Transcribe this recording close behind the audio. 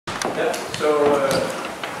Yeah, so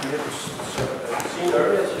we have seen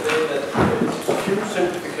earlier today that it's a few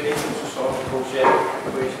simplifications to solve Gaussian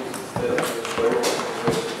equations instead of the square root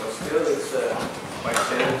equation, but still it's quite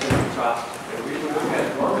challenging task. And we will look at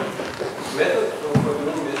one method for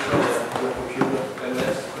doing this on a computer, and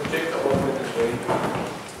that's project augmented way.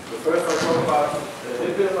 So first I'll talk about a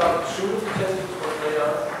little bit about pseudo-potentials, what they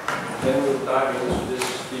are, then we'll dive into this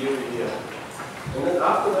theory here. And then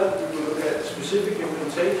after that, we will look at specific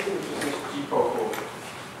implementation, which is this GPAW.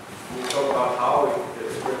 We'll talk about how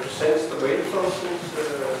it represents the wave functions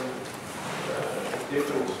in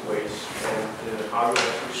different ways, and how you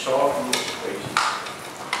actually solve these equations.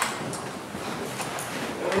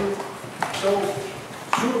 So,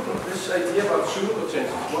 this idea about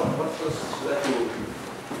pseudo-potentials, what does that mean?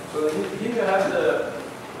 So here you have the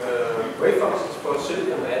wave functions for a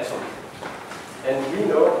silicon atom. And we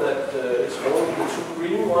know that it's only the two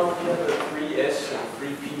green ones here, the 3s and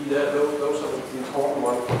 3p, those are the important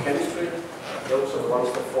ones for chemistry. Those are the ones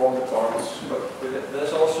that form the bonds. But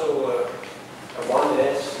there's also a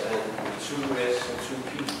 1s and 2s and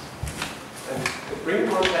 2p. And the green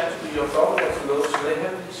ones have to be orthogonal to those, so they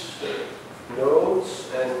have these nodes,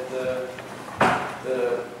 and the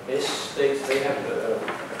s states they have a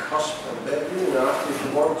cusp, and they're really nasty. If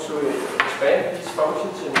you want to expand these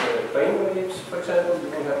functions in brain waves, for example, you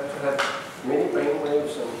will have to have many brain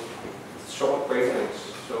waves and short wavelengths.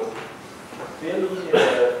 So clearly,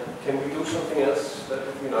 can we do something else? That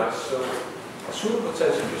would be nice. So a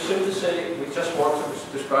pseudo-potential, you simply say we just want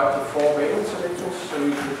to describe the four valence electrons. So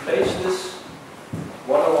you replace this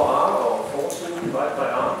 1 over r, or force divided by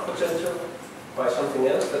r potential, by something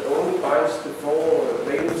else that only binds the four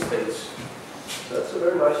valence states. So that's a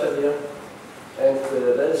very nice idea, and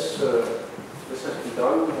this has been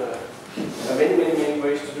done. There are many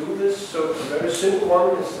ways to do this. So the very simple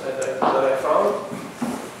one is that I found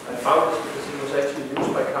this because it was actually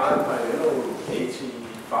used by Carr and Painello in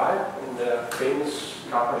 '85 in their famous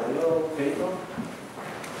Carr-Painello paper.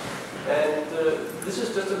 And this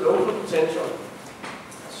is just a local potential.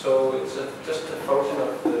 So it's just a function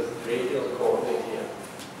of the radial coordinate here,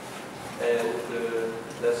 and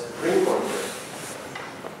that's the green one here.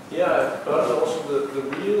 Here I've got also the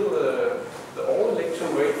real, the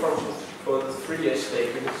all-electron wave function for the 3s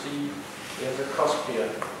state. You can see there's a cusp here.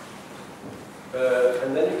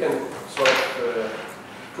 And then you can sort of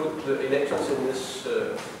put the electrons in this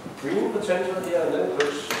green potential here, and then it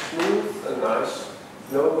looks smooth and nice.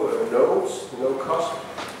 No nodes, no cusp.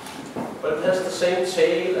 But it has the same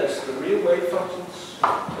tail as the real wave functions,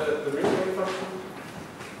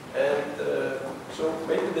 and so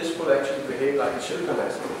maybe this will actually behave like a silicon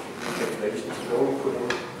atom if you do calculations. You only put in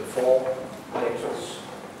the four electrons.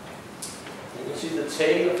 You can see the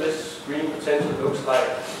tail of this green potential looks like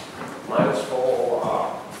 -4 over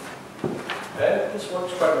r. And this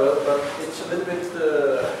works quite well, but it's a little bit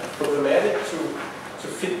problematic to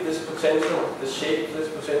fit this potential, the shape of this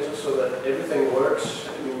potential, so that everything works.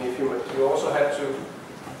 I mean, if you also have to,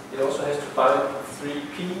 it also has to bind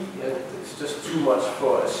 3p, and it's just too much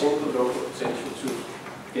for a single local potential to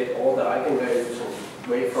get all the eigenvalues and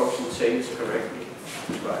wave function tails correctly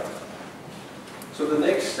right. So the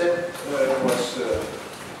next step was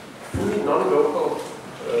fully non-local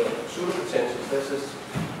pseudo-potentials. This is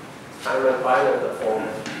kind of a bilateral form,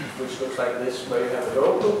 which looks like this, where you have a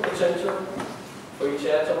local potential for each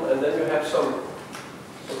atom, and then you have some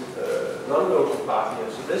non-local part here.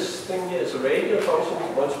 So this thing here is a radial function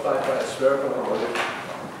multiplied by a spherical harmonic.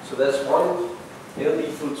 So there's one L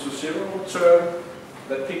equal to 0 term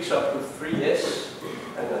that picks up with 3s,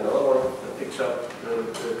 and another one that picks up the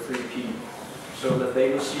 3p, so that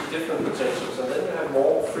they will see different potentials, and then you have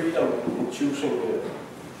more freedom in choosing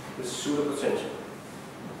this pseudo-potential.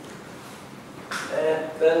 And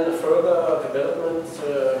then the further development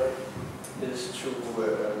is to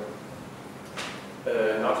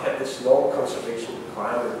not have this norm conservation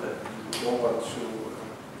requirement that you don't want to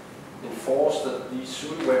enforce that these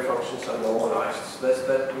pseudo wave functions are normalized. So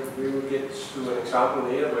that we will get to an example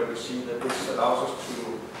later where we see that this allows us to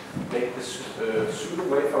make the pseudo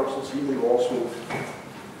wave functions even more smooth.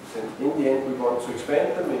 And in the end, we want to expand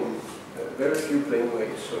them in very few plane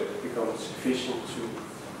waves, so it becomes efficient to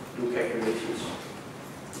do calculations.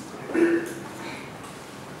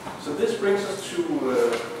 So this brings us to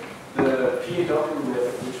the PAW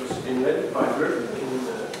method, which was invented by Jørgen in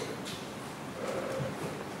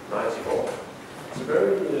 '94. It's a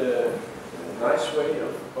very nice way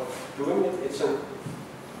of doing it. It's an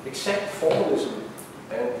exact formalism,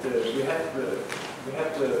 and we have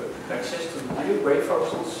the access to the real wave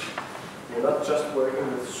functions. We're not just working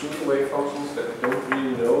with pseudo wave functions that we don't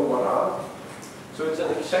really know what are. So it's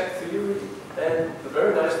an exact theory, and the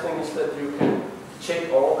very nice thing is that you can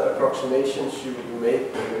check all the approximations you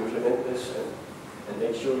make when you implement this and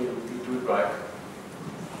make sure you do it right.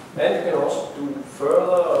 And you can also do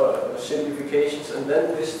further simplifications, and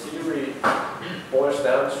then this theory boils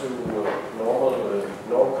down to normal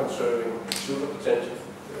norm-conserving superpotential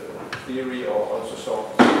theory, or also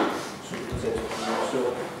soft superpotential theory.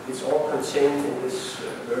 So it's all contained in this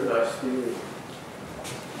very nice theory.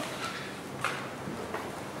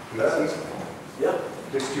 Yeah.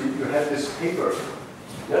 You had this paper,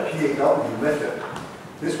 yeah. PAW method.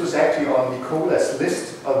 This was actually on Nicola's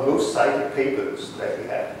list of most cited papers that he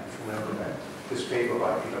had. Remember that? This paper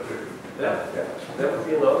by Peter. Yeah, yeah. There will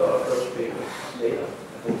be another of those papers later, I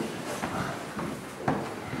think.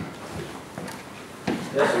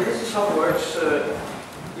 Yeah, so this is how it works.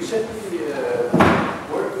 We simply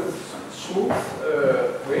work with smooth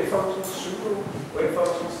wave functions, pseudo wave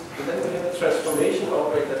functions, and then we have a transformation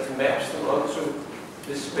object that maps them onto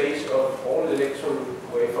this space of all electron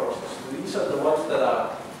wave functions. So these are the ones that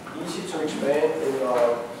are easy to expand in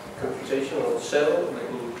our computational cell, like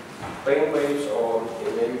in plane waves, or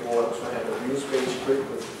maybe we want to have a real space grid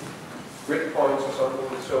with grid points or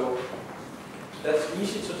something. So that's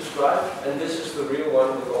easy to describe, and this is the real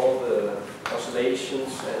one with all the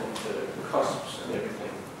oscillations and cusps and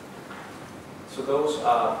everything. So those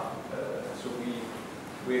are, so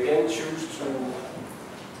we again choose to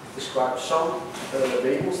describe some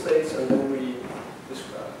latent states, and then we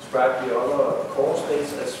describe the other core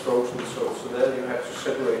states as frozen. So then you have to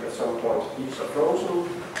separate at some point. These are frozen,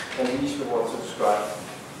 and these we want to describe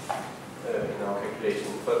in our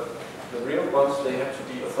calculation. But the real ones, they have to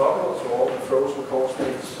be orthogonal to all the frozen core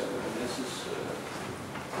states, and this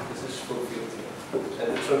is fulfilled here.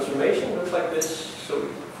 And the transformation looks like this. So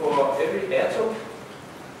for every atom,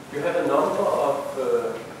 you have a number of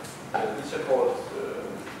these are called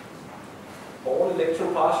all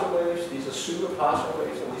electron partial waves. These are pseudo partial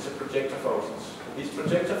waves, and these are projector functions. And these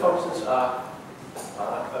projector functions are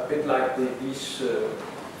a bit like these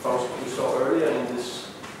functions we saw earlier in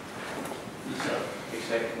this. These are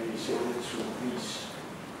exactly similar to these.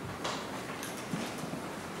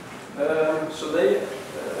 So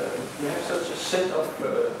we have such a set of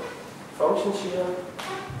functions here,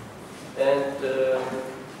 and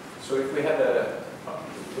so if we have to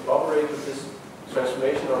operate with this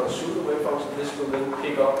transformation on a pseudo wave function, this will then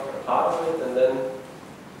pick up a part of it, and then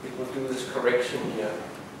it will do this correction here.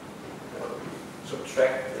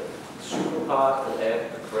 Subtract the pseudo part and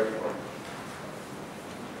add the correct one.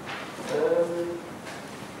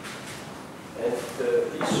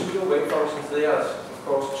 These pseudo wave functions, they are of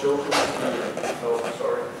course chosen to be,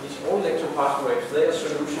 these all electron partial waves, they are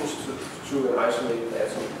solutions to an isolated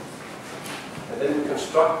atom. And then we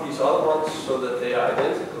construct these other ones so that they are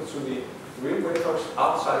identical to the real wave functions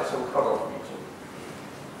outside some cutoff region.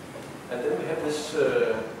 And then we have this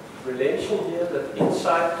relation here that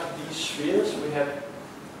inside these spheres we have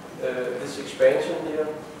this expansion here,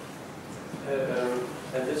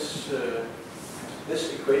 and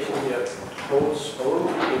this equation here holds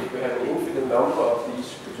only if we have an infinite number of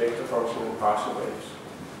these projector function and partial waves.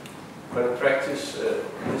 But in practice,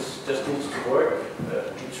 this just needs to work.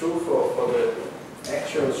 Be true for the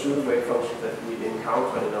actual pseudo wave function that we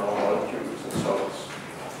encounter in our molecules and solids.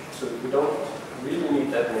 So we don't really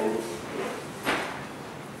need that many.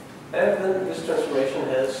 And then this transformation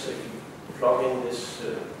has, if you plug in this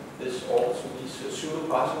all to these pseudo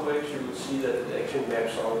partial waves, you will see that it actually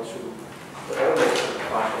maps onto the all electron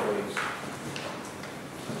partial waves.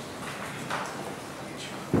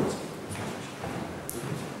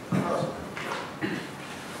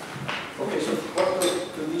 Okay, so what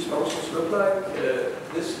do these functions look like?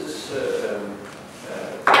 This is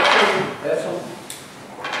atom,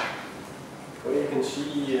 where you can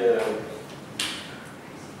see,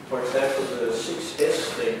 for example, the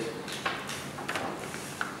 6s state.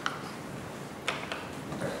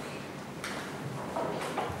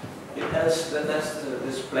 That's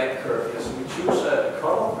this black curve here. So we choose a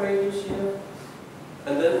cutoff radius here,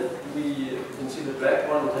 and then we can see the black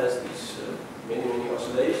one has these many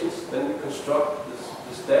oscillations. Then we construct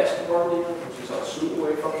this dashed one here, which is our pseudo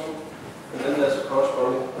wave function, and then there's a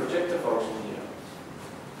corresponding projector function here.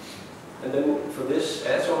 And then for this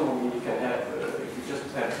atom, we can have, if we just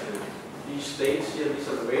have these states here, these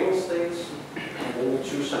are the valence states, and then we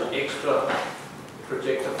choose some extra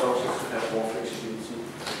projector functions to have more flexibility.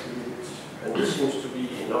 And this seems to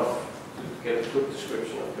be enough to get a good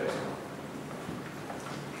description of that.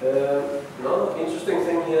 Another interesting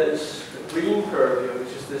thing here is the green curve here,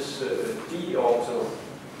 which is this d orbital.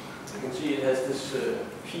 You can see it has this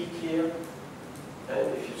peak here,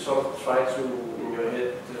 And if you sort of try to, in your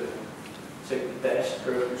head, take the dashed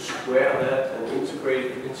curve, you square that and integrate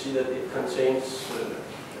it, you can see that it contains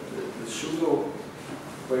the pseudo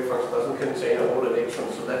wave function doesn't contain a whole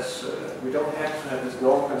electron, so that's we don't have to have this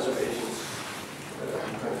norm conservation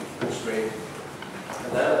constraint.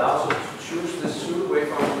 And that allows us to choose this pseudo wave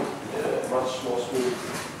function much more smooth.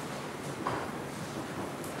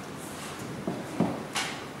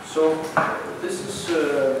 So this is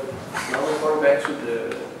now we're going back to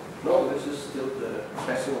this is still the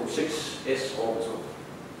maximum 6s orbital.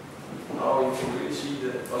 Now you can really see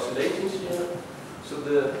the oscillations here. So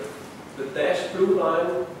the dashed blue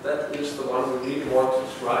line, that is the one we really want to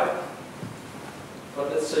describe.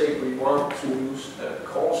 But let's say we want to use a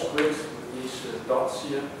coarse grid with these dots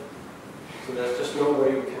here. So there's just no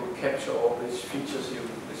way we can capture all these features here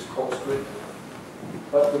with this coarse grid.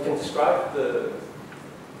 But we can describe the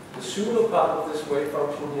pseudo part of this wave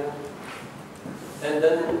function here. And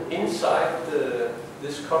then inside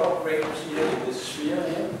this cutoff range here, in this sphere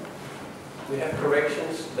here, we have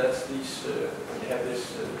corrections. That's these, we have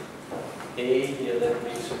this A here, that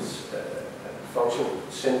means it's a function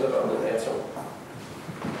centered on an atom.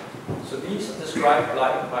 So these are described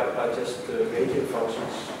by just radial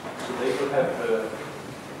functions. So they will have a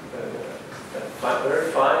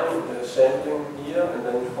very fine sampling here, and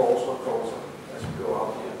then coarser as we go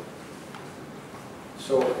out here.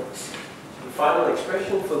 So the final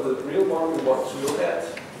expression for the real one we want to look at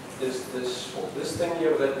is this thing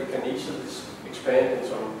here that we can easily expand in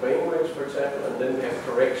some brainwaves, for example, and then we have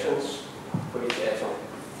corrections for each atom.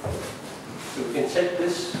 So we can take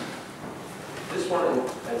this one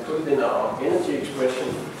and put it in our energy expression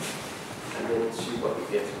and then see what we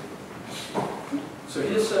get. So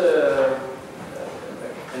here's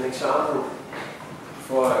an example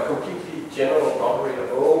for a completely general operator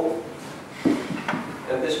O.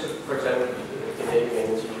 And this could, for example, be the kinetic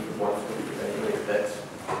energy if we want to evaluate that.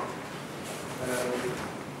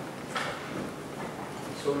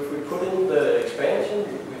 So if we put in the expansion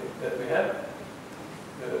that we have,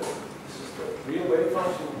 this is the real wave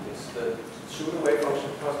function, it's the pseudo wave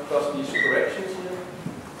function plus these corrections here.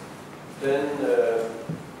 Then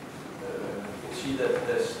you can see that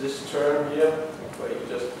there's this term here where you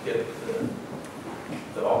just get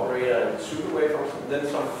the operator and the pseudo wave function, then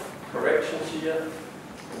some corrections here.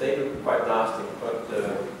 They look quite nasty, but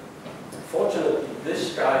fortunately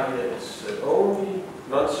this guy here is only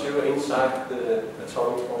non-zero inside the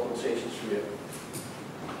atomic quantization sphere.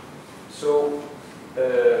 So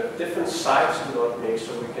different sides do not make,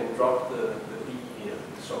 so we can drop the B here,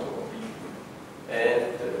 some more B.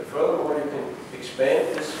 And furthermore, you can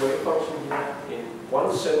expand this wave function here in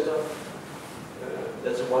one center.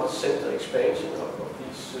 That's a one center expansion of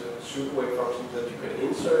these pseudo wave functions that you can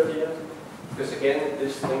insert here. Because again,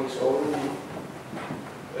 this thing is only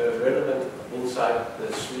relevant inside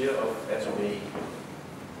the sphere of atom A.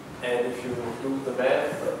 And if you do the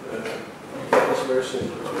math, it's very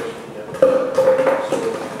simple expression here. So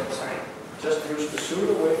just use the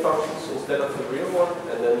pseudo wave functions instead of the real one,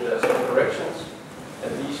 and then there's some corrections.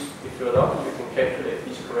 And these, if you're lucky, you can calculate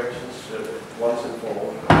these corrections once and for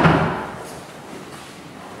all.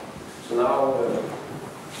 So now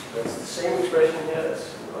that's the same expression here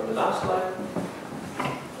as on the last slide.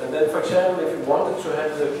 And then, for example, if we wanted to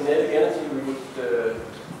have the kinetic energy, we would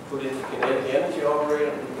put in the kinetic energy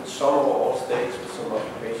operator and we would sum over all states with some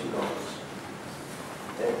multiplication numbers.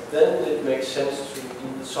 And then it makes sense to do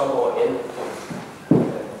the sum over n.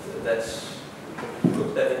 And that's, we can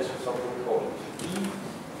put that into something called E,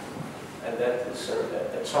 and that is an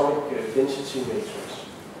atomic density matrix.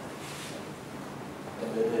 And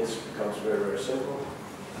then it becomes very, very simple,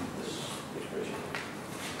 this expression.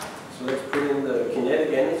 So let's put in the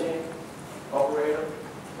kinetic energy operator.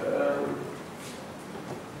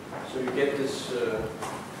 So you get this,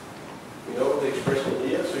 you know, the expression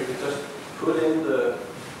here. So you can just put in the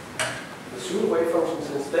pseudo wave functions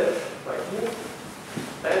instead, like here.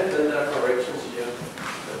 And then there are corrections here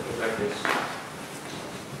that look like this.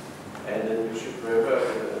 And then you should remember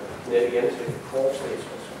the kinetic energy core states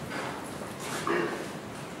also.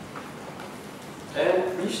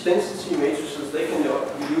 And these density matrices, they can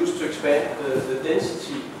be used to expand the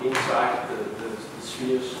density inside the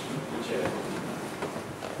spheres each atom.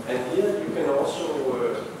 And here you can also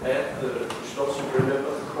add you should also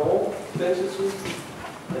remember the core density,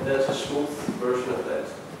 and there's a smooth version of that.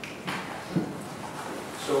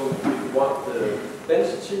 So if you want the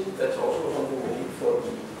density, that's also something we need for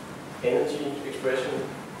the energy expression.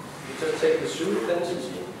 You just take the pseudo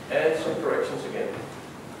density, add some corrections again.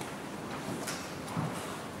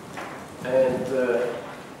 And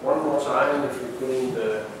one more time, if we put in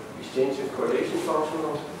the exchange and correlation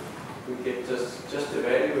functional, we get just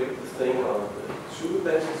evaluate the thing on the pseudo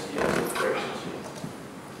density and the corrections here.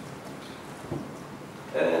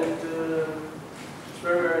 And it's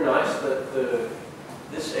very, very nice that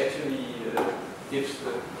this actually gives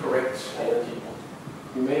the correct energy.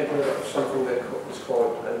 You may have heard of something that is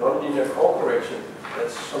called a nonlinear core correction.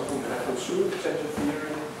 That's something you have from pseudo potential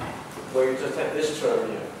theory, where you just have this term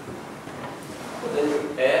here. But then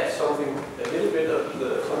you add something, a little bit of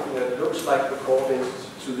something that looks like the core density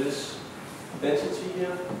to this density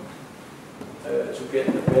here to get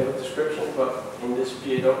the better description. But in this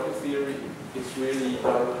PAW theory, it's really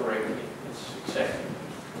done correctly. It's exactly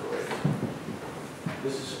correct.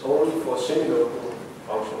 This is only for semi-local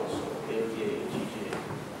functionals, so APA and GPAW.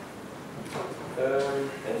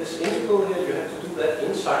 And this integral here, you have to do that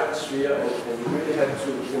inside the sphere, and you really have to,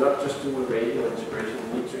 you not just do a radial integration,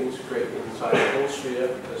 you need to integrate inside the whole sphere,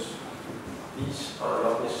 because these are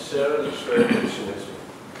not necessarily spherical symmetry.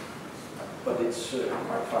 But it's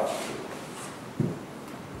quite fast to do.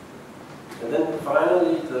 And then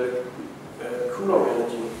finally, the Coulomb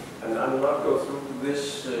energy, and I will not go through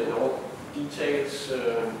this in all details.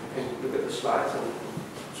 You can look at the slides and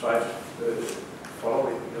try to follow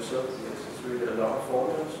it yourself. It's really a lot of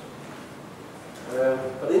formulas.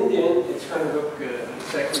 But in the end, it's kind of look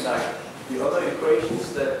exactly like the other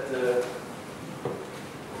equations that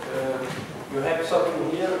you have something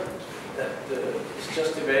here that is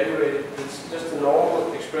just evaluated. It's just a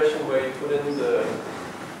normal expression where you put in the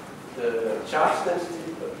charge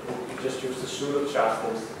density, but you just use the pseudo charge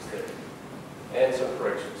density instead, and some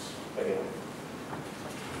corrections again.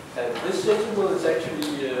 And this integral is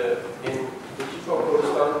actually in the GPAW is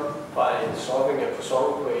done by solving a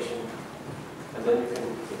Poisson equation, and then you can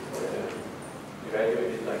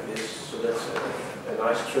evaluate it like this. So that's a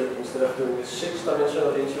nice trick. Instead of doing this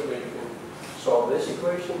 6-dimensional integral, you can solve this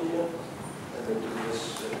equation here, and then do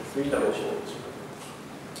this 3-dimensional integral.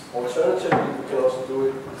 Alternatively, we can also do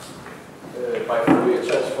it by Fourier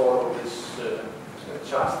transform this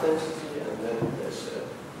charge density, and then there's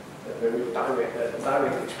a very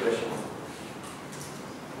direct expression.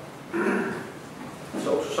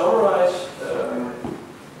 So to summarize,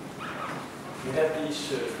 you have these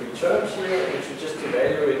three terms here, which you just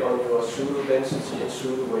evaluate on your pseudo density and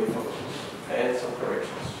pseudo wave functions, and some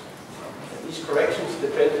corrections. And these corrections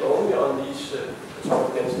depend only on these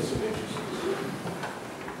atomic density matrices.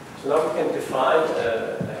 So now we can define a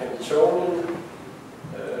Hamiltonian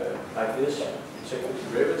like this. You take the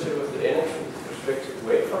derivative of the energy with respect to the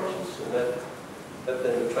wave functions, and that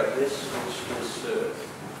then looks like this,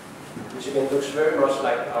 which again looks very much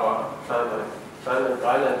like our Klein and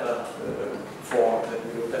Rylander form that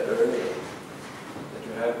we looked at earlier. That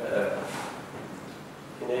you have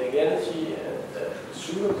kinetic energy and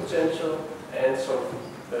pseudo potential and some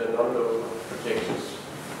non-local projections.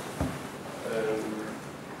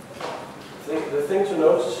 The thing to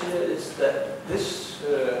notice here is that this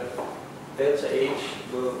delta H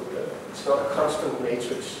it's not a constant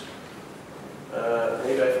matrix.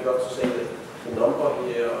 Maybe I forgot to say that the number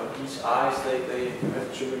here, these i's, they have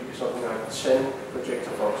to be something like 10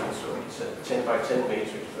 projector functions, so it's a 10 by 10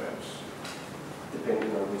 matrix perhaps,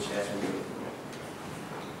 depending on which atom you're looking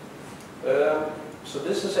at. So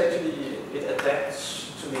this is actually, it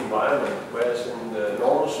adapts to the environment, whereas in the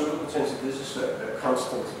normal pseudo-potential, this is a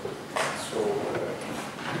constant. So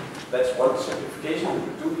that's one simplification you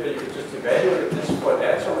could do here. You could just evaluate this for an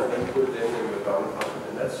atom and then put it in and you're done.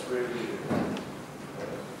 And that's really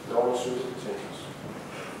normal pseudo-potentials.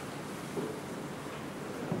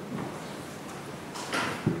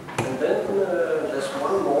 And then there's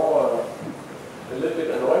one more, a little bit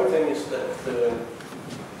annoying thing is that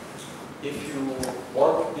if you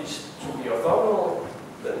want these to be orthogonal,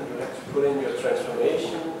 then you have to put in your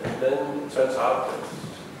transformation, and then it turns out that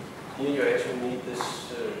here you actually need this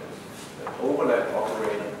overlap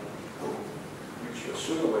operator to use your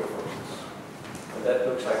pseudo wave functions. And that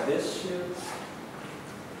looks like this here.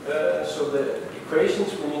 So the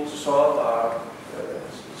equations we need to solve are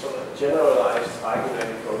sort of generalized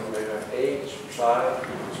eigenvector where H psi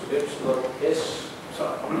to epsilon S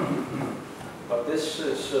psi. But this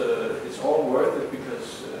is it's all worth it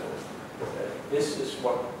because this is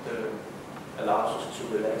what allows us to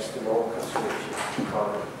relax the normal conservation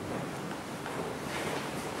problem.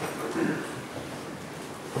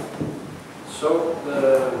 So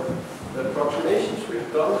the approximations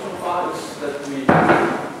we've done so far is that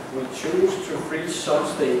we choose to freeze some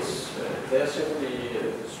states. They're simply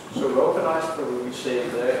so localized that we say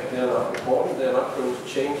they're not important, they're not going to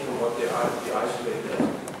change from what they are to be isolated as.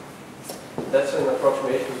 That's an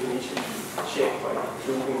approximation we can easily check by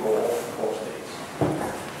including more states.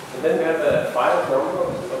 And then we have a finite number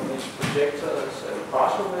of these projectors and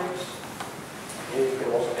partial waves. Here you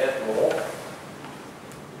can also add more.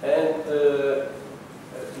 And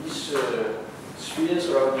these spheres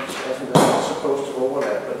around each atom are not supposed to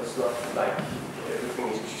overlap, but it's not like everything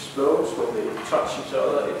explodes when they touch each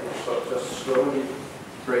other. It will sort of just slowly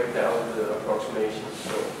break down the approximations.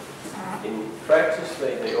 So in practice,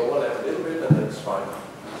 they overlap a little bit, and that's fine.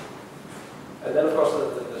 And then, of course,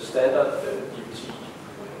 the standard DPT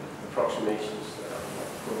approximations that I'm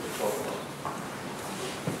going to talk about.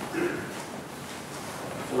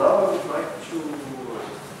 So now I would like to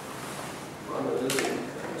run a little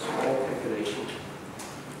small calculation.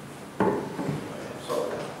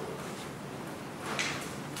 Sorry.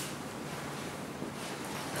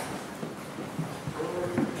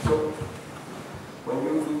 So when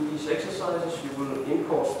you do these exercises, you will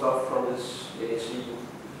import stuff from this ASE.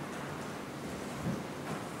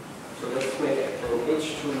 So let's make an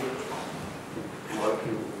H2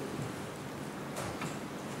 molecule.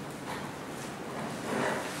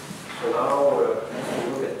 So now we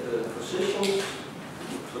look at the positions.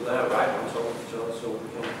 So they are right on top of each other, so we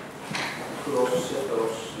could also set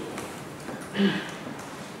those.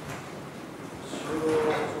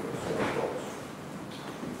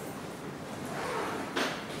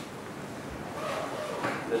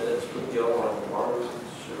 Then let's put the other one 1,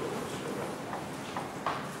 0, 0.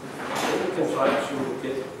 Then we can try to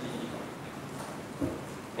get the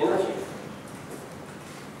energy.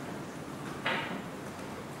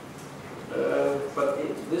 But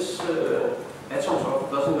this atom top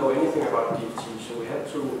doesn't know anything about DT, so we have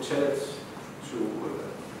to tell it to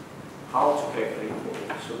how to calculate it.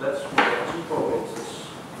 So that's what GPAW is.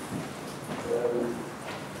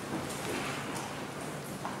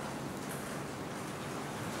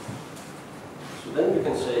 So then we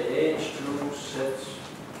can say H2 set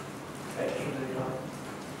calculator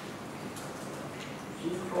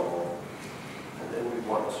GPAW, and then we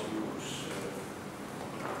want to use.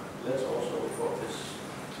 Let's also import this.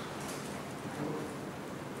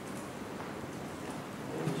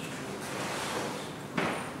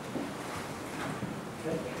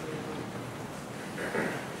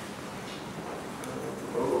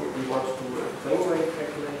 We want to do a plane wave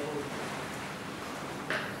calculation.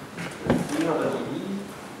 300 dB.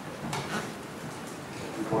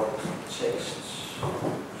 We want text to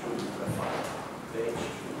a page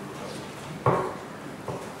to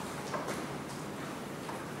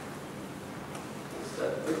is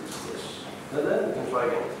that good? Yes. And then we can try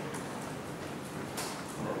again.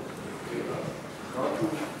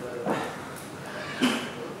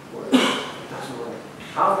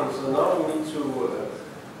 Okay, so now we need to,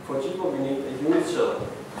 for GPAW we need a unit cell.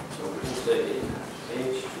 So we can say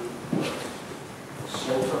H to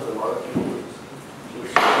center of the molecule.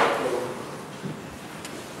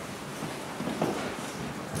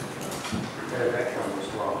 That one was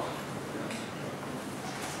lost.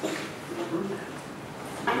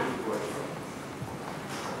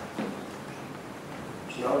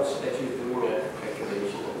 So now it's actually doing a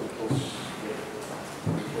calculation, and we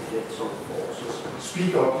can get some forces.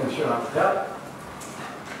 Speak up, Jørgen. Yeah.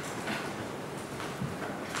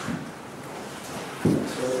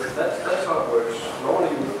 So that's how it works.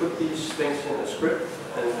 Normally you put these things in a script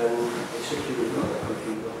and then execute it on a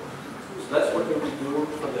computer. So that's what you'll be doing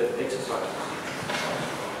for the exercises.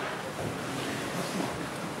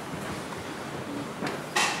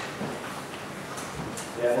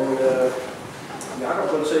 Yeah, and Jørgen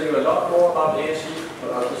will tell you a lot more about ASE, but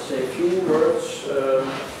I'll just say a few words.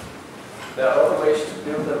 There are other ways to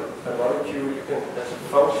build a molecule. You can, there's a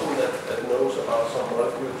function that knows about some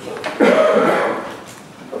molecules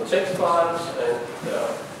from text files, and there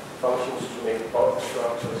are functions to make bulk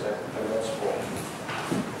structures and lots more.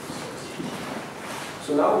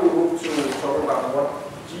 So now we move to talk about what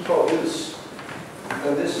GPAW is.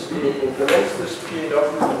 And this implements this PAW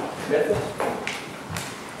method.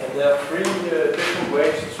 And there are 3 different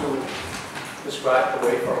ways to describe the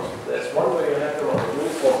wave function. There's one way you have them on a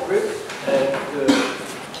uniform grid, and you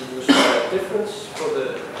use a difference for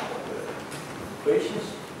the equations.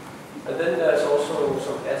 And then there's also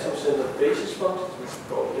some atom-centered basis functions, which is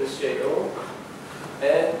called LCAO,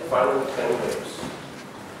 and finally plane waves.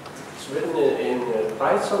 It's written in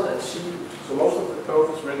Python and C, so most of the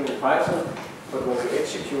code is written in Python, but when you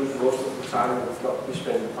execute most of the time it will not be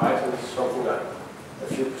spent in Python. It's something like a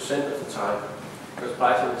few % of the time, because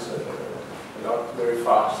Python is not very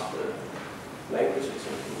fast language, it's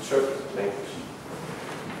an interpreted language.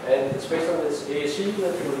 And it's based on this ASE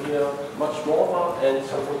that you will hear much more about, and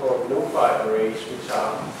something called NumPy arrays, which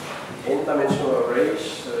are n-dimensional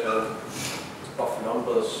arrays of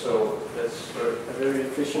numbers, so that's a very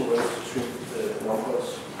efficient way to treat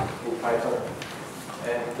numbers in Python.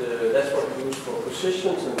 And that's what we use for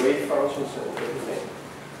positions and weight functions and everything.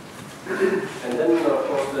 And then, of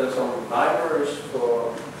course, there are some libraries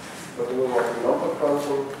for doing all the number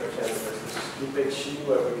crunching. For example, there's this GPAW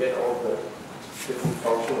where we get all the different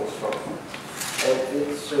functionals from. And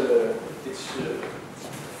it's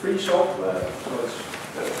free software, so it's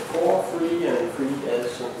core free and free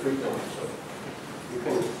as and freedom. So you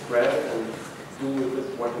can grab it and do with it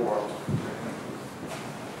what you want.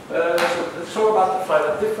 So let's talk about the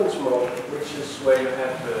finite difference mode, which is where you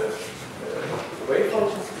have the wave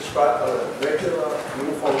functions described on a regular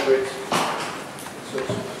uniform grid. So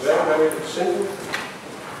it's very, very simple.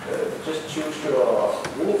 Just choose your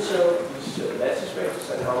unit cell, these lattice vectors,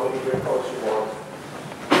 and how many grid points you want.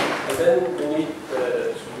 And then we need to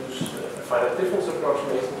use a finite difference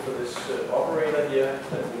approximation for this operator here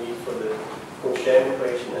that we need for the Gaussian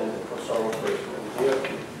equation and the Poisson equation. And here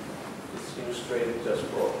it's illustrated just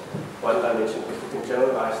for one dimension, but you can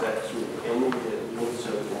generalize that to any unit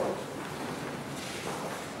cell you want.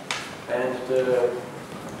 And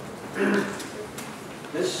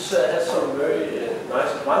this has some very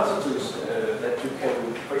nice advantages that you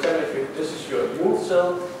can, for example, if this is your unit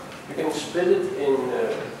cell, you can split it in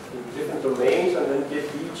different domains and then give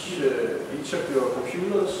each of your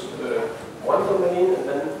computers one domain, and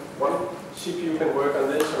then one CPU can work on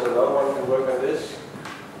this and another one can work on this.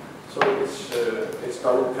 So it's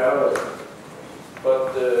done in parallel.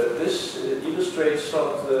 But this illustrates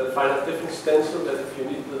sort of the finite difference stencil that if you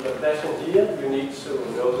need the Laplacian here, you need to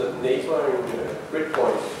know the neighboring grid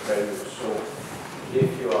point values. So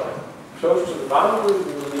if you are close to the boundary,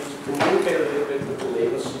 you will need to communicate a little bit with the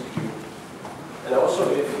neighbor CPU. And also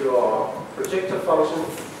if your projector function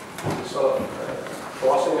is sort of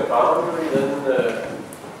crossing a boundary, then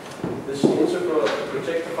this integral of the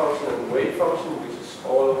projector function and the wave function, which is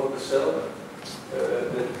all over the cell,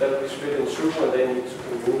 that will be split in two, and they need to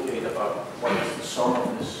communicate about what is the sum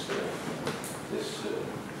of this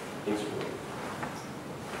integral.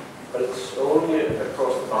 But it's only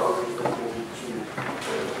across the boundaries that you need to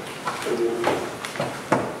communicate.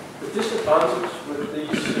 The disadvantage with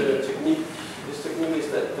this technique is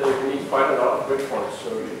that you need quite a lot of grid points. So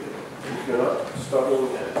if you're not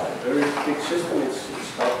studying a very big system,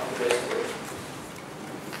 it's not the best way.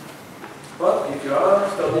 But if you are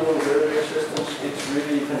studying very big systems, it's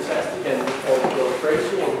really fantastic, and you can go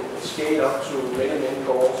crazy and scale up to many, many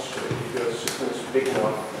cores if your system is big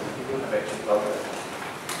enough, and people have actually done that.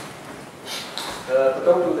 But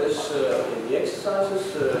don't do this in the exercises.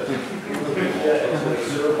 You will be here at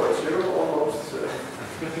 0.0 almost.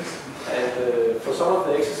 And for some of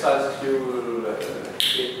the exercises, you will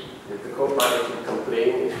the code might actually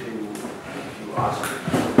complain if you ask to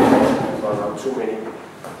run on too many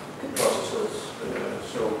processors.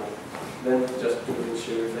 So then just do it in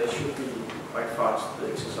series. They should be quite fast, the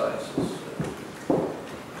exercises.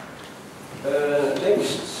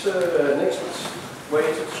 Next way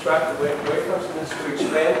to describe the wave function is to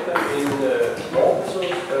expand them in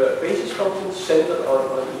orbitals, basis functions centered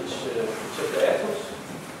on each of the atoms.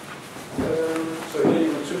 So here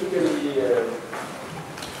you will typically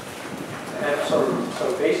have some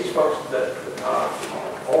basis functions that are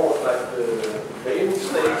almost like the Bayesian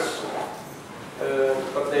states,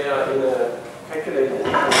 but they are in a calculated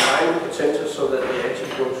confining potential so that they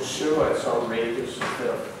actually go to zero at some radius instead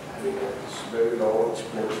of having this very long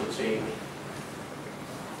exponential tail.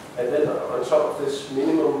 And then on top of this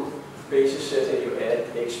minimum basis setting, you add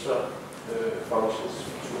extra functions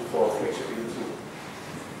for flexibility.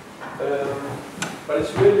 But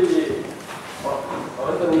it's really,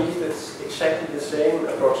 underneath, it's exactly the same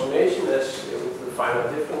approximation as with the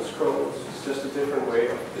finite difference code. It's just a different way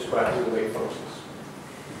of describing the wave functions.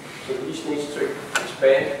 So each needs to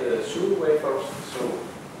expand the pseudo wave function, so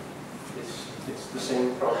it's the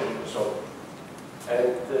same problem to solve.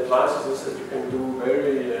 And the advantage is that you can do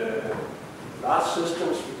very large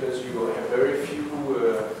systems because you have very few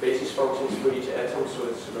basis functions for each atom, so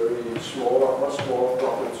it's a very small, much smaller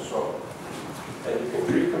problem to solve. And you can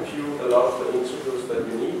pre-compute a lot of the integrals that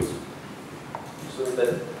you need, so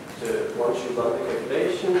that once you run the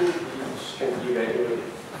calculation, these can be evaluated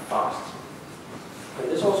fast. And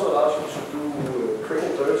this also allows you to do quick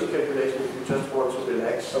and dirty calculation if you just want to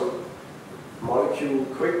relax some molecule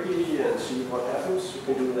quickly and see what happens. You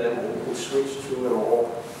can do that, and you can switch to a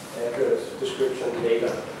more accurate description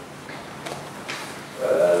later.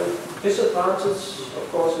 Disadvantage, of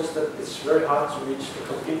course, is that it's very hard to reach the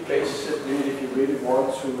complete basis set limit if you really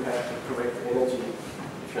want to have the correct energy.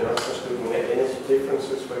 If you're not just looking at energy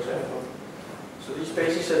differences, for example. So these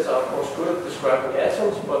basis sets are of course good at describing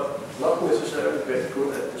atoms, but not necessarily very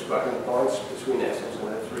good at describing points between atoms, and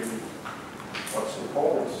that's really what's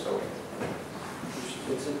important. So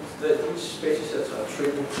these basis sets are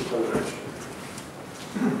tricky to converge.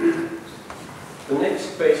 The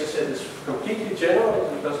next basis set is completely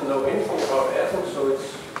general. It doesn't know anything about atoms, so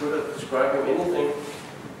it's good at describing anything.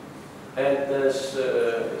 And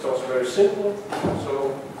it's also very simple.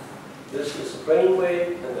 So this is a plane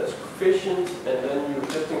wave, and there's coefficient, and then you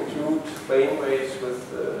just include plane waves with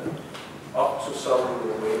up to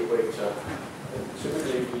some wave vector. And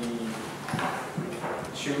typically we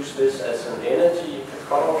choose this as an energy, a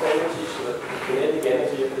cutoff energy, so that the kinetic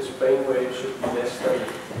energy of this plane wave should be less than,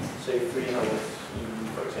 say, 300 eV,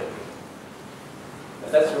 for example.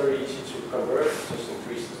 And that's very easy to convert, just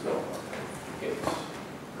increase this number and get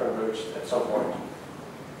converged at some point.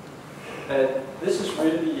 And this is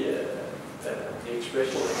really the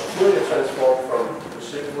expression of Fourier transform from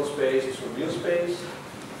residual space to real space.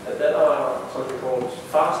 And there are something called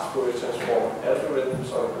fast Fourier transform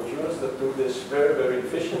algorithms on computers that do this very, very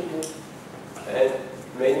efficiently. And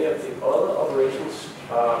many of the other operations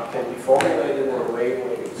can be formulated in a way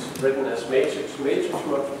where it's written as matrix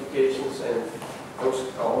multiplications, and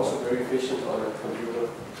those are also very efficient on a computer.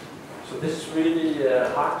 So this is really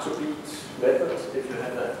hard to beat method if you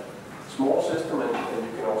have a small system, and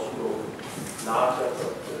you can also go larger,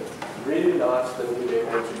 but really large, then you'll be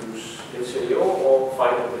able to use LCAO or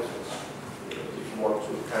final methods if you want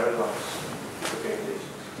to parallelize the calculations.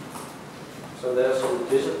 So there are some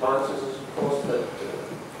disadvantages, of course, that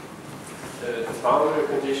the boundary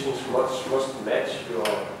conditions must match your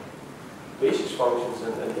basis functions,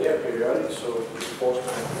 and they are periodic, so you're forced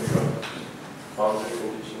to have periodic boundary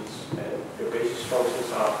conditions, and your basis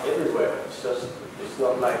functions are everywhere. It's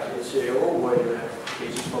not like LCAO where you have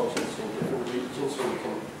basis functions in different regions, so you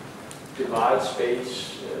can divide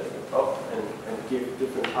space up and give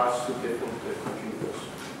different parts to different computers.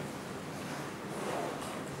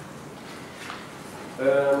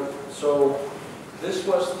 So this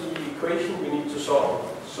was the equation we need to solve.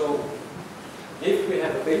 So if we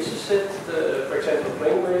have a basis set, for example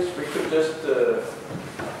plane waves, we could just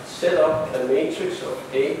set up a matrix of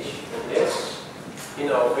H and S in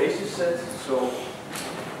our basis set. So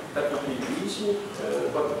that would be easy,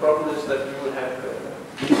 but the problem is that we will have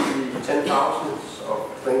easily 10,000s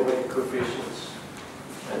of plane wave coefficients,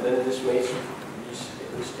 and then this matrix,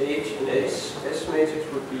 this H and S matrix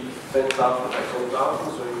would be 10,000 by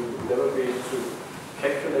 10,000, so you would never be able to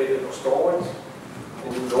calculate it or store it,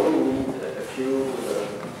 and you would only need a few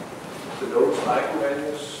of the lowest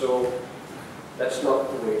eigenvalues, so that's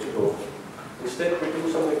not the way to go. Instead we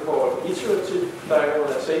do something called iterative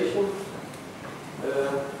diagonalization.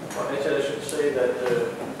 Actually, I should say that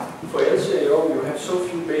for LCAO you have so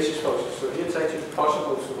few basis functions, so here it's actually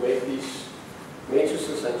possible to make these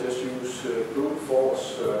matrices and just use brute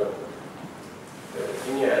force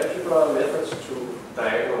linear algebra methods to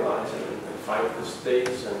diagonalize it and find the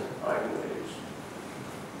states and eigenvalues.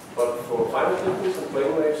 But for final difference and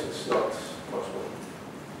plane waves, it's not possible.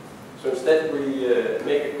 So instead we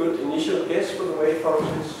make a good initial guess for the wave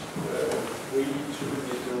functions. We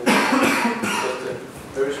typically do just a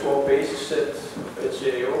very small basis set of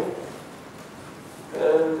LCAO.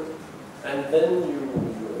 And then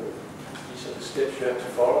these are the steps you have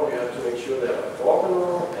to follow. You have to make sure they are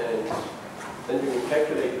orthogonal, and then you can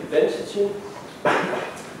calculate the density.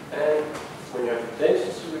 And when you have the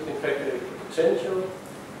density, you can calculate the potential.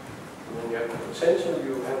 And when you have the potential,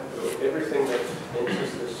 you have everything that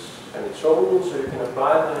enters this Hamiltonian, so you can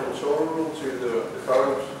apply the Hamiltonian to the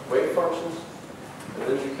current wave functions. And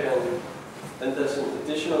then you can, then there's an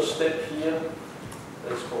additional step here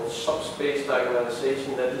that's called subspace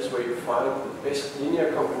diagonalization. That is where you find the best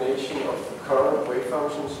linear combination of the current wave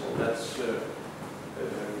functions, and that's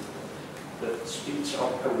that speeds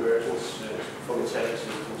up convergence for metallic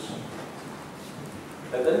systems.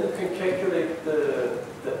 And then you can calculate the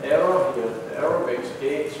error here, the error vector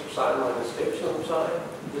A sub psi minus epsilon psi.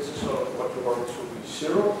 This is sort of what you want to be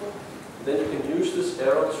 0. Then you can use this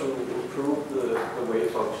error to improve the wave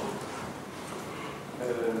function.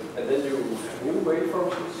 And then you have new wave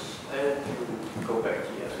functions, and you go back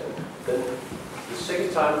here. And then the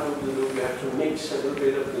second time you have to mix a little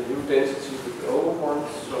bit of the new density with the old ones,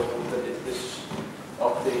 so that this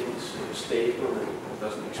update is stable and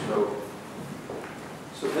doesn't explode.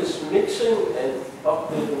 So this mixing and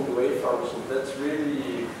updating the wave function, that's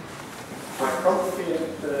really quite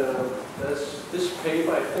complicated. This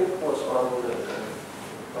paper, I think, was on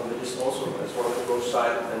the list also as one of the both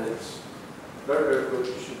sides, and it's very, very good.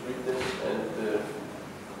 You should read this. And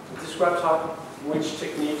It describes which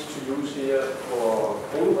techniques to use here for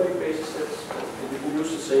anyway basis sets, and you can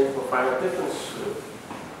use the same for finite difference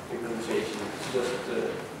implementation. It's just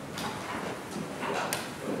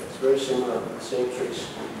it's very similar. The same tricks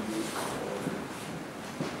can be used.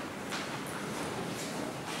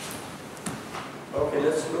 Okay,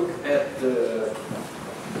 let's look at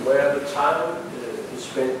where the time is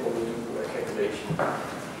spent when we do a calculation.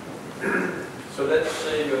 So let's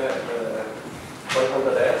say you have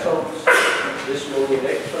 100 atoms, this many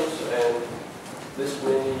electrons, and this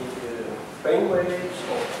many plane waves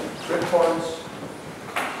or grid points.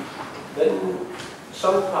 Then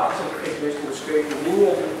some parts of the calculation will scale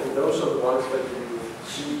linearly, and those are the ones that you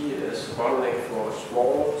see as a bottleneck for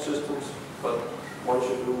small systems. But once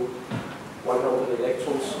you do 100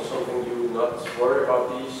 electrons or something, you will not worry about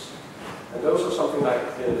these. And those are something like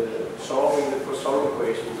solving the Poisson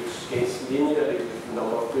equation, which scales linearly with the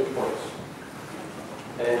number of grid points.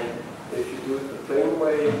 And if you do it the plane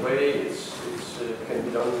wave way, it can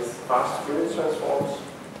be done with fast Fourier transforms.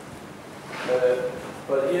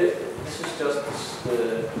 But here, this is just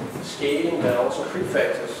the scaling. There are also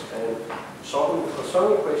prefactors, and solving the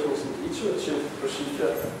Poisson equation is an iterative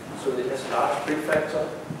procedure, so it has a large prefactor,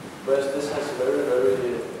 whereas this has a very,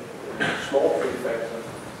 very small prefactor.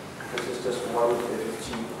 This is just one FFT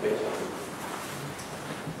basically.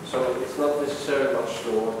 So it's not necessarily much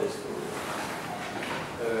slower this thing.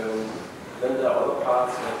 Then there are other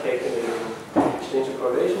parts like calculating exchange of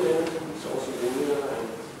correlation energy. It's also linear and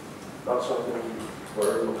not something you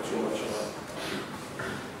worry too much about.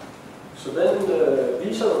 So then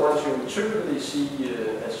these are the ones you typically see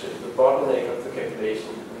as the bottleneck of the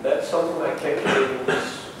calculation. And that's something like calculating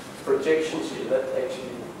these projections here. That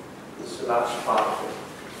actually is a large part of it.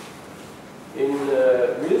 In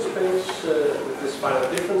real space, with this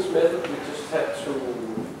finite difference method, we just had to,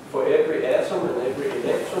 for every atom and every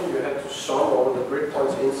electron, you have to sum all the grid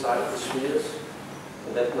points inside the spheres.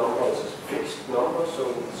 And that number is a fixed number, so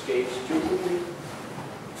it scales stupidly.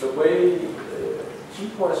 The way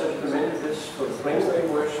GPAW has implemented this for the plane wave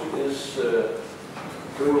version is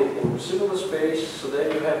doing it in visible space. So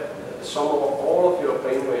there you have a sum of all of your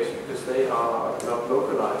plane waves because they are not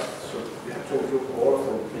localized. So you have to include all of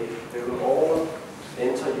them. They will all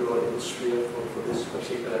enter your little sphere for this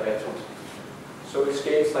particular atom. So it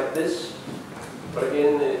scales like this. But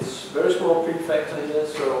again, it's very small prefactor here,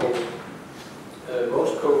 so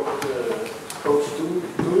most codes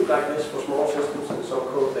do it like this for small systems, and some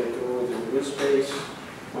code they do it in real space.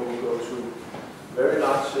 When you go to very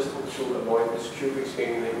large systems to avoid this cubic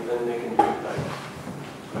scaling, then they can do it like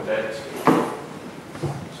quadratic scaling.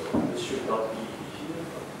 So this should not be here,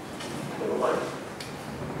 but never mind.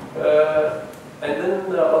 And then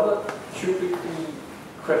the other cubically,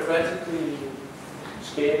 quadratically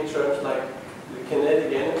scaling terms like the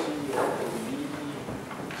kinetic energy and V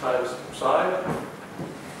times psi,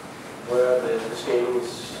 where the scaling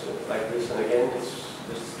is like this, and again,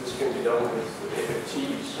 this can be done with FFT,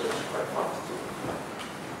 so it's quite fast.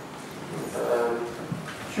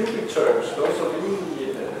 Cubic terms, those are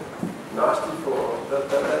really nasty for,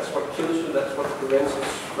 that's what kills you, that's what prevents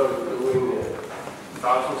us from doing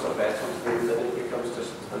thousands of atoms, and then it becomes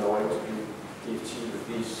just annoying to do DFT with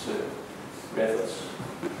these methods.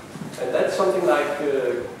 And that's something like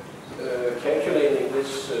calculating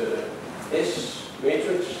this S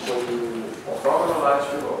matrix when you orthogonalize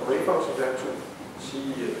your wave functions. You have to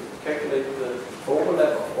calculate the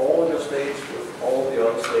overlap of all your states with all the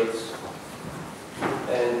other states.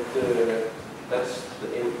 And that's the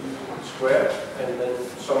ME squared, and then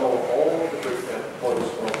sum of all the grid points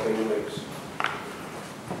or plane waves.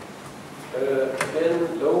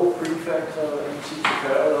 Again, low prefactor, easy to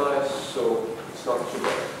parallelize, so it's not too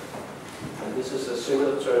bad. And this is a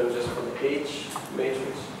similar term just for the H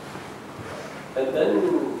matrix. And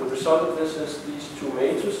then the result of this is these two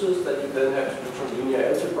matrices that you then have to do some linear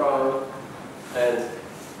algebra, and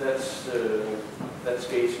that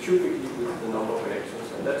scales cubically with the number of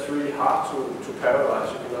electrons. And that's really hard to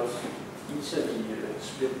parallelize. You cannot easily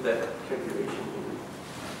split that calculation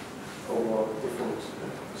over different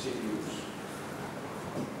CPUs.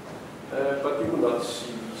 But you will not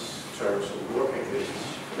see these terms in your calculations,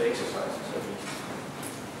 the exercises at least.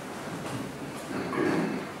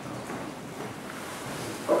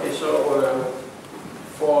 Okay, so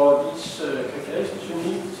for these calculations you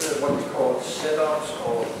need what we call setups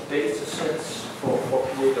or data sets for PAW.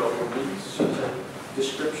 So it's a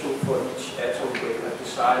description for each atom where you have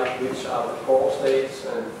decided which are the core states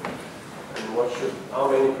and how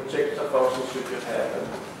many projector functions should you have, and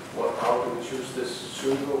how do we choose this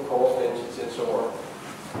pseudo cost density and so on.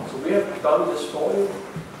 So we have done this for you,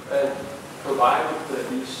 and provided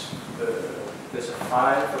these, there's a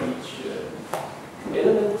file for each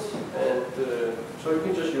element, and so you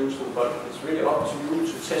can just use them, but it's really up to you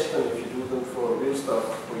to test them if you do them for real stuff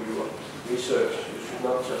for your research. You should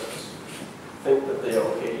not just think that they are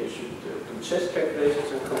okay. You should do test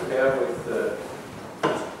calculations and compare with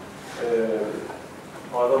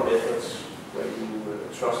other methods where you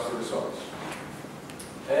trust the results.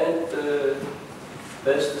 And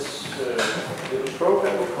there's this little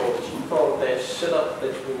program called GPAW-setup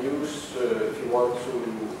that you can use if you want to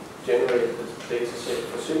generate the data set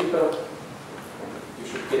for silicon. You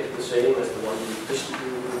should get the same as the one you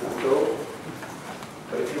distributed in the code.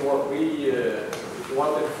 But if you want, if you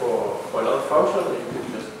want it for another function, you can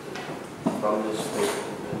just run this thing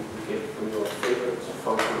and you get your favorite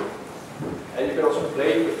function. And you can also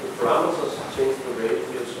play with the parameters, change the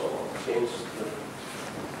radius or change the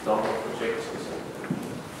number of projections.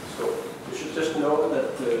 So you should just know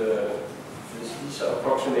that these are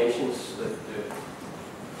approximations that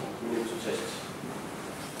you need to test.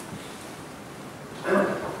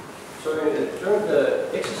 So during the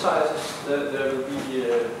exercises, there will be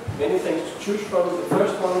many things to choose from. The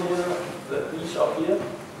first one here, these up here,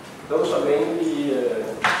 those are mainly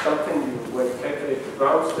something when you calculate the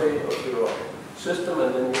ground state of your system,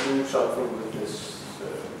 and then you do something with this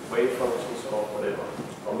wave functions or whatever,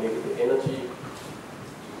 or maybe the energy. You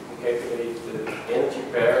can calculate the energy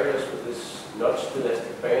barriers with this notched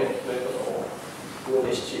elastic band method, or do an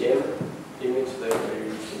SGM image there where you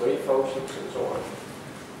use the wave functions and so on.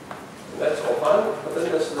 And that's all fine, but then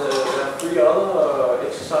there are 3 other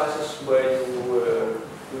exercises where you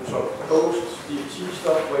do some post-DFT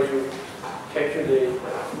stuff where you calculate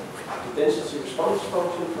the density response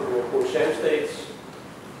function from your Boltzmann states.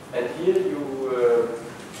 And here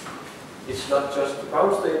it's not just the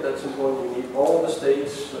ground state that's important, you need all the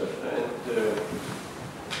states.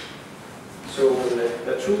 So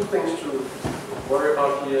there are 2 things to worry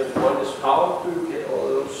about here. One is how do you get all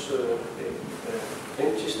those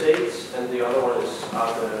empty states, and the other one is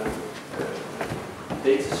are the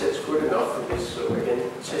data sets good enough for this. So again,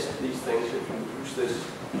 test these things if you use this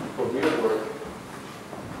for real work.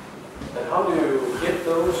 And how do you get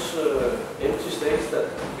those empty states that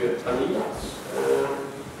are needed?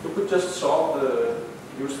 You could just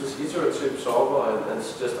use this iterative solver and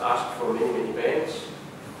just ask for many bands,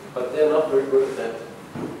 but they're not very good at that.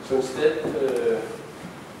 So instead,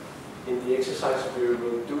 in the exercise, we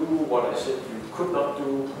will do what I said you could not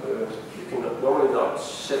do. You can normally not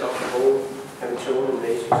set up the whole Hamiltonian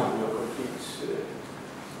matrix in your complete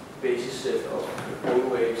basis set of plane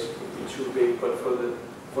waves. It would be too big, but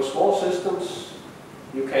for small systems,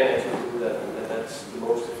 you can actually do that, and that's the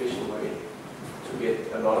most efficient way to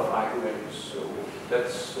get a lot of eigenvalues. So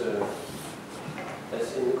that's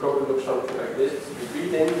in the code. It looks something like this. You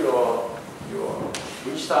read in your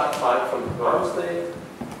restart file from the ground state,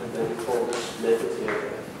 and then you call this method here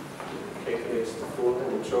that calculates the full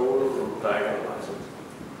Hamiltonian and diagonalizes it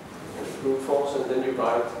and brute force, and then you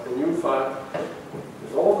write a new file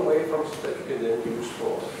with all the waveforms that you can then use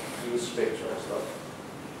for field spectra and stuff.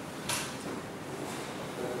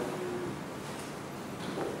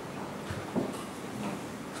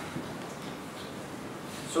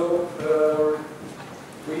 So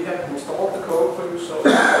we have installed the code for you, so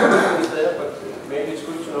everything is there, but maybe it's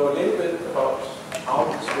good to know a little bit about how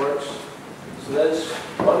this works. So there's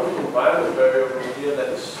one environment variable here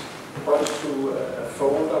that points to a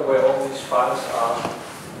folder where all these files are.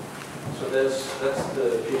 So that's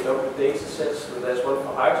the PAW data sets. So there's one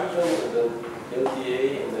for hydrogen, and then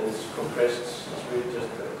LDA, and then it's compressed. It's really just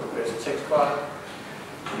a compressed text file.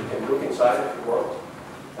 You can look inside if you want.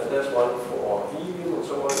 And there's one for helium and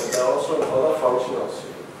so on, and there are also other functionals.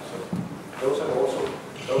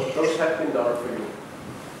 So those have been done for you.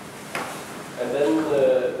 And then you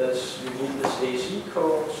need this AC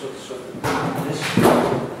code, so this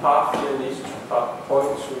path here needs to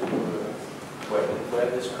point to where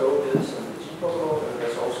this code is and the GPAW code, and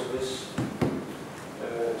there's also this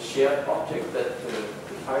shared object that the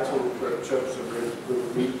Python interpreter will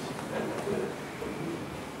read. And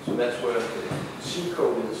so that's where the C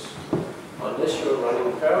code is. Unless you're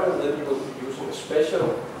running in parallel, then you will be using a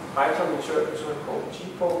special Python interpreter called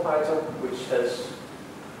GPAW Python, which has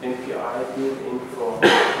NPI built in for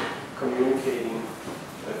communicating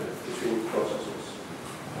between processes.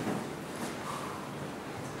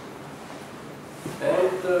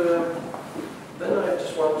 And then I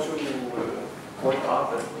just want to point out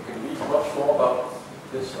that you can read much more about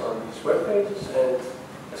this on these web pages, and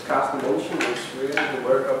as Carsten mentioned, it's really the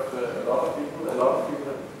work of a lot of people. A lot of people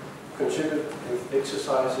have contributed with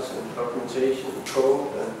exercises and documentation and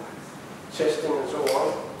code and testing and so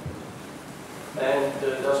on. And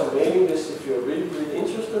there's a mailing list if you're really, really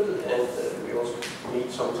interested, and we also meet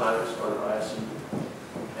sometimes on IRC.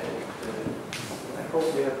 And I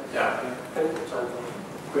hope we have, we have plenty of time for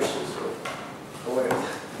questions, so go ahead.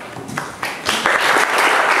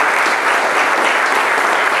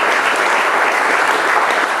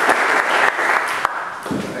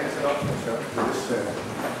 Thanks a lot for this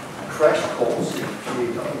crash course in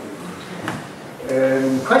PAW.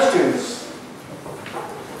 Questions?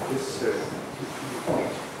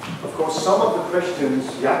 Of course, some of the questions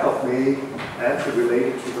Jakob may answer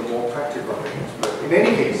related to the more practical things, but in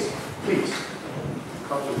any case, please,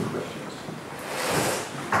 come to the questions.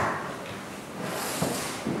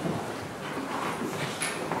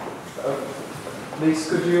 Please,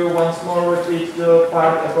 could you once more repeat the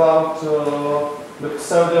part about the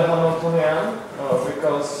pseudo-Hamiltonian?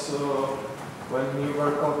 Because when you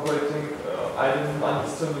were calculating, I didn't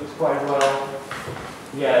understand it quite well.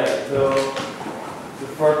 Yeah, the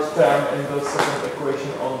first term in the second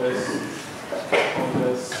equation on this.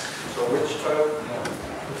 So which term?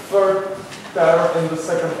 The third term in the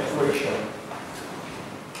second equation.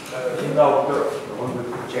 No, The one with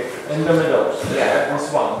the projector. in the middle. Yeah, that was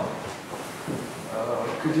one.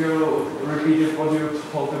 Could you repeat it what you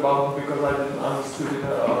talked about, because I didn't understand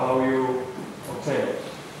how you obtain it?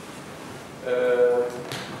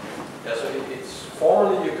 Yeah, so it's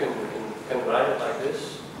formally you can write it like this.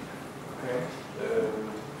 Okay.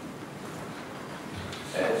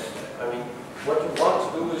 And I mean, what you want to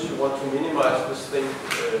do is you want to minimize this thing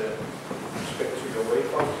with respect to your wave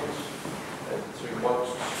functions. And so you want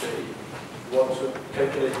to say, you want to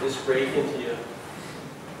calculate this gradient here.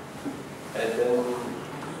 And then you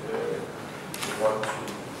want to,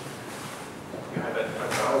 you have a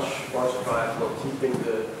Lagrange quantifier for keeping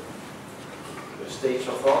the states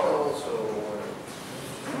orthogonal, so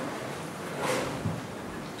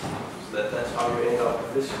that's how you end up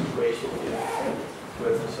with this equation here,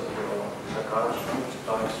 with some Lagrange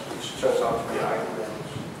multipliers, which turns out to be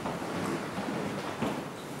eigenvalues.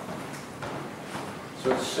 So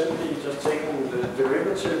it's simply just taking the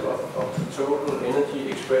derivative of the total energy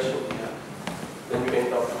expression here, then you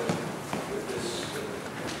end up with this.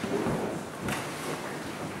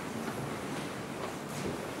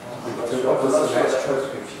 So what does the last term,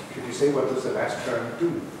 could you say what does the last term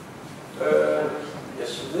do?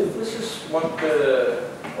 Yes, this is what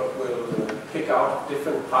will pick out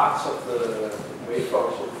different parts of the wave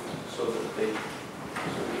function, so that they,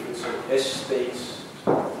 so if it's an S state,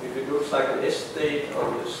 if it looks like an S state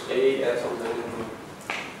on this A atom, then it will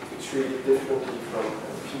be treated differently from a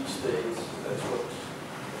P state. That's what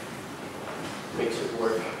makes it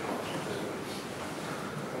work.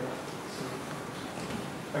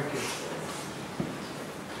 Thank you.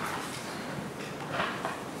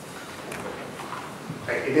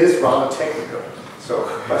 It is rather technical, so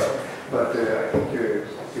but I think you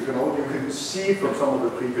can see from some of the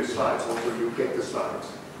previous slides, also you get the slides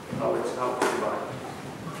how it's how to divide.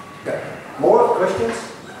 Yeah. More questions?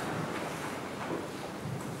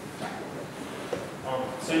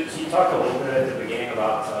 So you talked a little bit at the beginning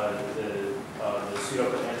about the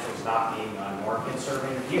pseudo-potentials not being norm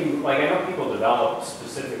conserving. Do you, like, I know people develop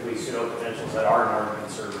specifically pseudo-potentials that are norm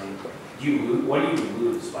conserving. What do you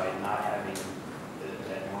lose by not having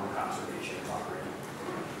that norm conservation property?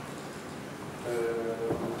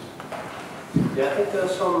 Yeah, I think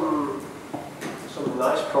there's some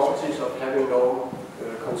nice properties of having norm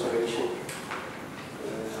conservation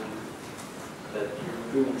that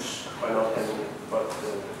you lose by not having it, but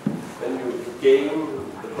then you gain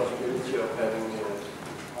the possibility of having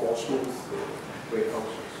more smooth wave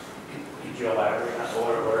functions. Could you elaborate on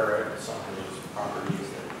what are some of those properties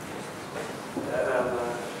that?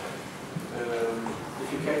 If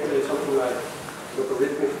you calculate something like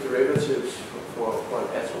logarithmic derivatives for an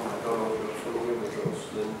atom, I don't know if you're familiar with those,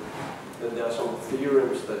 then there are some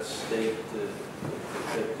theorems that state that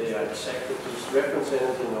they are exact at this reference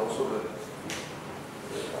energy, and also the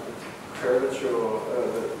curvature or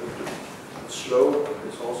the slope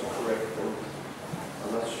is also correct. And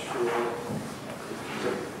I'm not sure.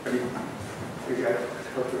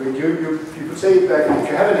 You could say that if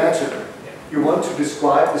you have an atom, you want to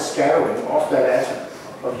describe the scattering of that atom,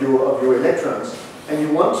 of your electrons, and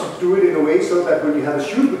you want to do it in a way so that when you have a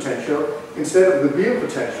Schur potential instead of the Beer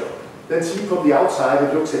potential, then see from the outside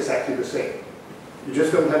it looks exactly the same. You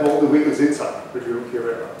just don't have all the wiggles inside, but you don't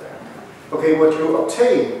care about that. Okay, what you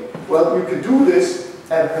obtain, well, you can do this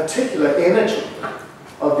at a particular energy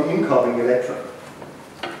of the incoming electron.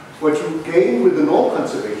 What you gain with the norm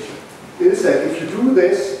conservation is that if you do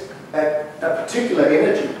this at a particular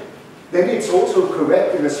energy, then it's also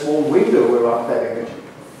correct in a small window around that energy.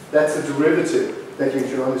 That's the derivative that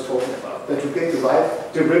Jørgen is talking about, that you get the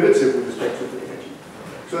right derivative with respect to the energy.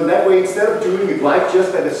 So in that way, instead of doing it right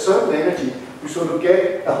just at a certain energy, you sort of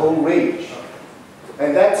get a whole range.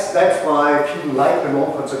 And that's why people like the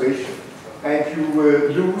norm conservation. And you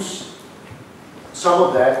lose some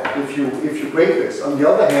of that if you break this. On the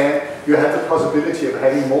other hand, you have the possibility of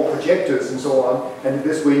having more projectors and so on, and in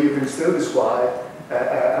this way you can still describe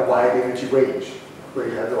a wide energy range where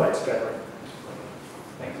you have the right scattering.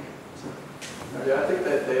 Thank you. Yeah, I think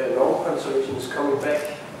that the norm conservation is coming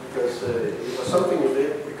back because it was something you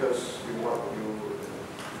did because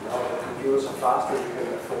now the computers are faster, you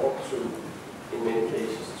can afford to, in many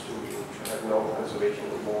cases, to have norm conservation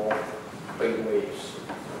in more brain waves.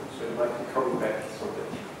 So it might be coming back someday.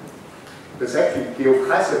 There's actually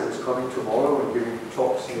GPAW who's coming tomorrow and giving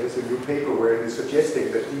talks. There's a new paper where it is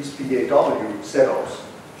suggesting that these PAW setups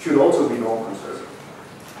should also be norm conserving,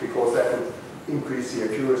 because that would increase the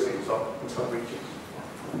accuracy in some regions.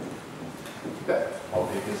 Yeah. How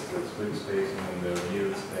big is the swing spacing in the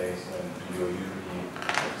real space, and do you usually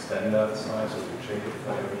extend that size or change it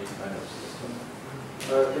for every kind of system?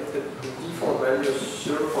 The default value is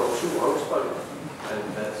 0.2 angstrom, and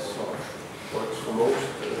that sort of works for most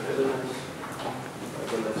elements.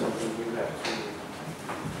 Then that's something you have to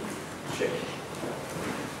check.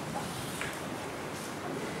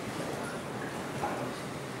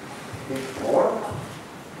 Any more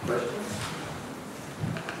questions?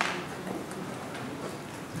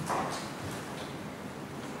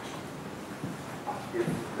 If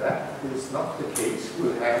that is not the case,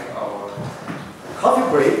 we'll have our coffee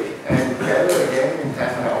break and gather again